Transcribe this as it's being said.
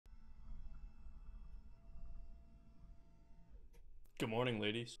Good morning,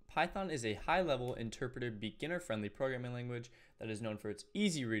 ladies. Python is a high-level, interpretive, beginner-friendly programming language that is known for its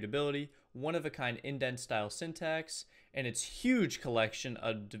easy readability, one-of-a-kind indent-style syntax, and its huge collection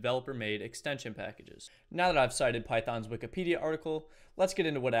of developer-made extension packages. Now that I've cited Python's Wikipedia article, let's get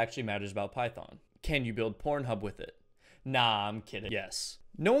into what actually matters about Python. Can you build Pornhub with it? Nah, I'm kidding. Yes.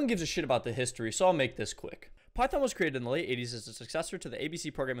 No one gives a shit about the history, so I'll make this quick. Python was created in the late 80s as a successor to the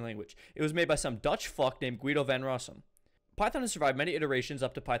ABC programming language. It was made by some Dutch fuck named Guido van Rossum. Python has survived many iterations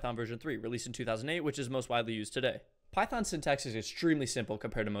up to Python version 3, released in 2008, which is most widely used today. Python's syntax is extremely simple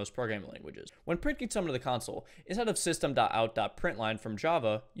compared to most programming languages. When printing something to the console, instead of system.out.println from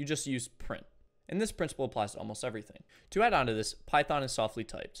Java, you just use print. And this principle applies to almost everything. To add on to this, Python is softly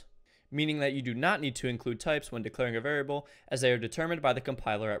typed, meaning that you do not need to include types when declaring a variable, as they are determined by the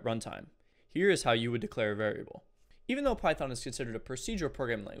compiler at runtime. Here is how you would declare a variable. Even though Python is considered a procedural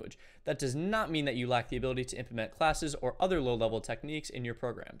programming language, that does not mean that you lack the ability to implement classes or other low-level techniques in your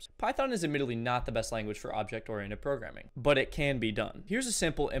programs. Python is admittedly not the best language for object-oriented programming, but it can be done. Here's a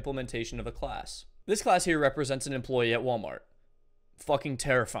simple implementation of a class. This class here represents an employee at Walmart. Fucking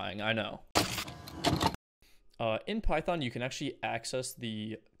terrifying, I know. In Python, you can actually access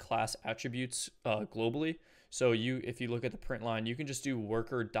the class attributes globally. So if you look at the print line, you can just do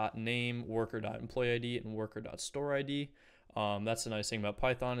worker.name, worker.employee.id, and worker.store.id. That's the nice thing about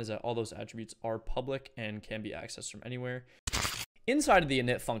Python, is that all those attributes are public and can be accessed from anywhere. Inside of the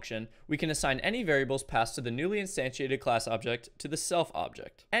init function, we can assign any variables passed to the newly instantiated class object to the self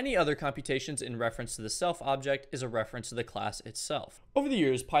object. Any other computations in reference to the self object is a reference to the class itself. Over the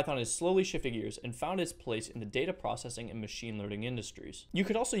years, Python has slowly shifted gears and found its place in the data processing and machine learning industries. You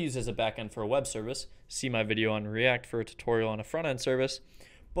could also use it as a backend for a web service. See my video on React for a tutorial on a front-end service.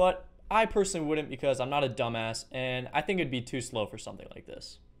 But I personally wouldn't, because I'm not a dumbass and I think it'd be too slow for something like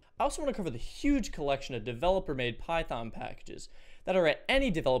this. I also want to cover the huge collection of developer-made Python packages that are at any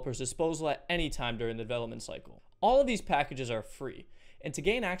developer's disposal at any time during the development cycle. All of these packages are free, and to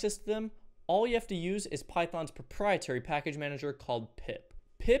gain access to them, all you have to use is Python's proprietary package manager called pip.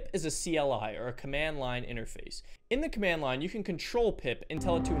 Pip is a CLI, or a command line interface. In the command line, you can control pip and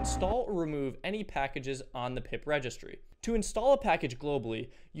tell it to install or remove any packages on the pip registry. To install a package globally,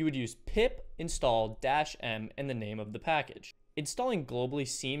 you would use pip install -m and the name of the package. Installing globally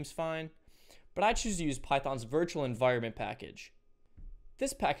seems fine, but I choose to use Python's virtual environment package.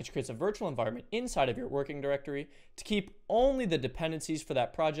 This package creates a virtual environment inside of your working directory to keep only the dependencies for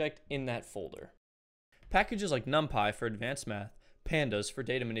that project in that folder. Packages like NumPy for advanced math, pandas for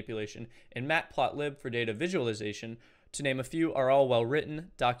data manipulation, and matplotlib for data visualization, to name a few, are all well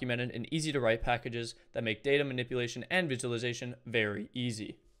written, documented, and easy to write packages that make data manipulation and visualization very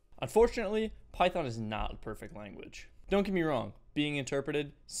easy. Unfortunately, Python is not a perfect language. Don't get me wrong, being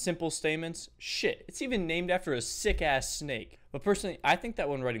interpreted, simple statements, shit, it's even named after a sick-ass snake. But personally, I think that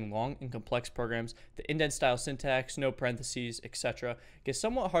when writing long and complex programs, the indent-style syntax, no parentheses, etc. gets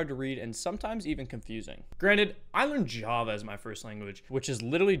somewhat hard to read and sometimes even confusing. Granted, I learned Java as my first language, which is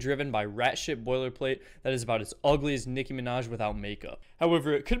literally driven by rat shit boilerplate that is about as ugly as Nicki Minaj without makeup.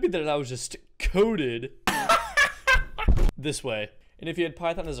 However, it could be that I was just coded this way. And if you had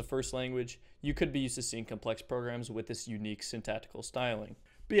Python as a first language, you could be used to seeing complex programs with this unique syntactical styling.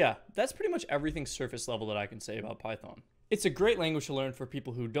 But yeah, that's pretty much everything surface level that I can say about Python. It's a great language to learn for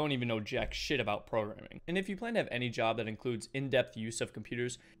people who don't even know jack shit about programming. And if you plan to have any job that includes in-depth use of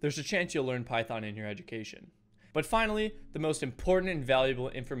computers, there's a chance you'll learn Python in your education. But finally, the most important and valuable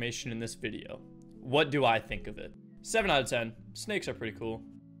information in this video. What do I think of it? 7 out of 10. Snakes are pretty cool.